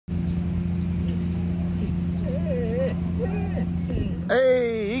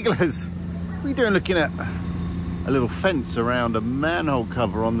Hey, Eaglers! What are you doing looking at a little fence around a manhole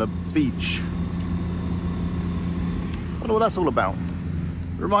cover on the beach? I wonder what that's all about.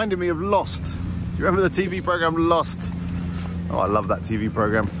 It reminded me of Lost. Do you remember the TV program Lost? Oh, I love that TV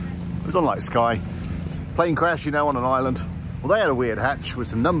program. It was on like Sky. Plane crash, you know, on an island. Well, they had a weird hatch with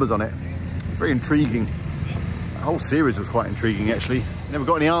some numbers on it. Very intriguing. The whole series was quite intriguing, actually. Never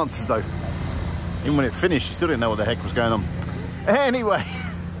got any answers, though. Even when it finished, you still didn't know what the heck was going on. Anyway,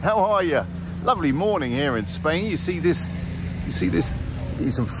 how are you? Lovely morning here in Spain. You see this? You see this?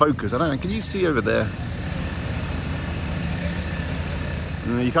 Need some focus. I don't know. Can you see over there?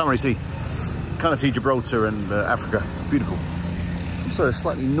 You can't really see. Kind of see Gibraltar and Africa. It's beautiful. Also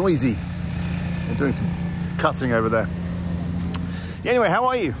slightly noisy. They're doing some cutting over there. Yeah, anyway, how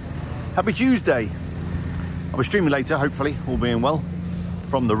are you? Happy Tuesday. I'll be streaming later, hopefully, all being well,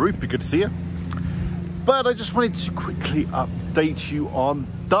 from the roof. Be good to see you. But I just wanted to quickly update you on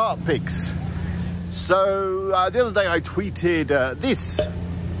dart pics. So the other day I tweeted this.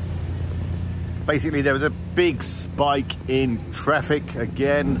 Basically, there was a big spike in traffic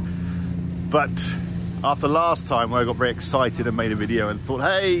again. But after last time, where I got very excited and made a video and thought,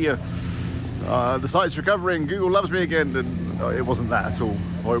 hey, the site's recovering, Google loves me again. And it wasn't that at all.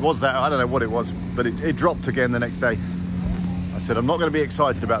 Or it was that, I don't know what it was. But it dropped again the next day. I said, I'm not going to be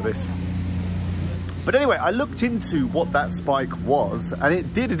excited about this. But anyway, I looked into what that spike was, and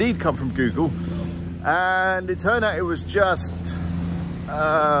it did indeed come from Google. And it turned out it was just,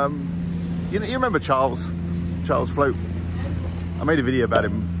 you remember Charles Float? I made a video about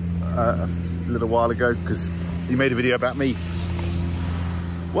him a little while ago because he made a video about me.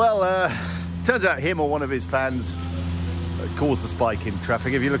 Well, turns out him or one of his fans caused the spike in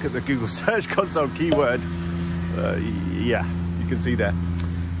traffic. If you look at the Google Search Console keyword, yeah, you can see there.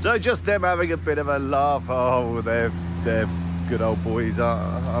 So just them having a bit of a laugh. Oh, they're good old boys,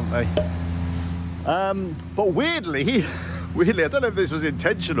 aren't they? But weirdly, I don't know if this was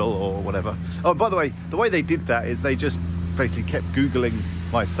intentional or whatever. Oh, by the way they did that is they just basically kept Googling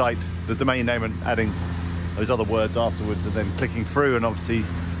my site, the domain name, and adding those other words afterwards, and then clicking through, and obviously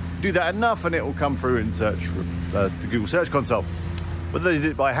do that enough and it will come through in search, the Google Search Console. Whether they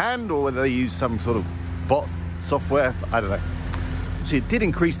did it by hand or whether they used some sort of bot software, I don't know. So it did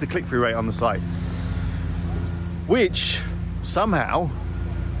increase the click-through rate on the site, which somehow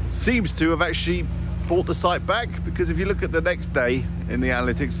seems to have actually brought the site back, because if you look at the next day in the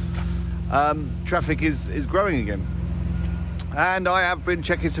analytics, traffic is growing again. And I have been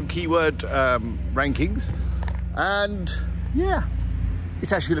checking some keyword rankings, and yeah,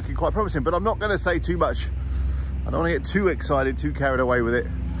 it's actually looking quite promising, but I'm not going to say too much. I don't want to get too excited, too carried away with it.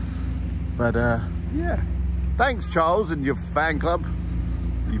 But yeah, thanks Charles and your fan club.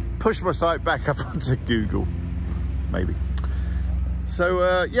 You've pushed my site back up onto Google, maybe.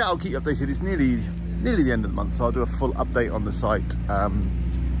 So yeah, I'll keep you updated. It's nearly the end of the month, so I'll do a full update on the site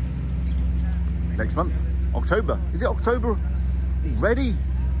next month. October. Is it October already?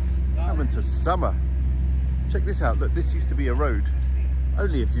 Coming to summer. Check this out. Look, this used to be a road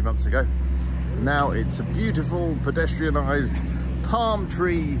only a few months ago. Now it's a beautiful pedestrianised, palm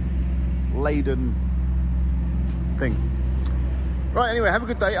tree laden thing. Right, anyway, have a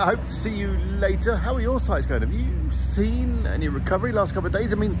good day. I hope to see you later. How are your sites going? Have you seen any recovery last couple of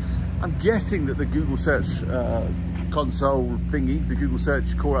days? I mean, I'm guessing that the Google Search Console thingy, the Google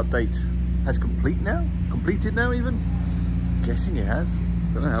Search Core update, has completed now even. I'm guessing it has.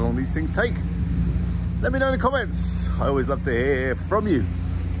 Don't know how long these things take. Let me know in the comments. I always love to hear from you.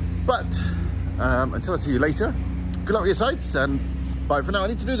 But until I see you later, good luck with your sites, and bye for now. I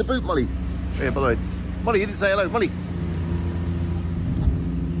need to do the boot, Molly. Yeah, by the way, Molly, you didn't say hello, Molly.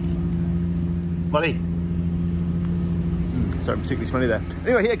 Molly. Sorry, I'm particularly smelly there.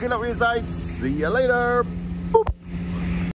 Anyway, yeah, good luck with your sites. See you later.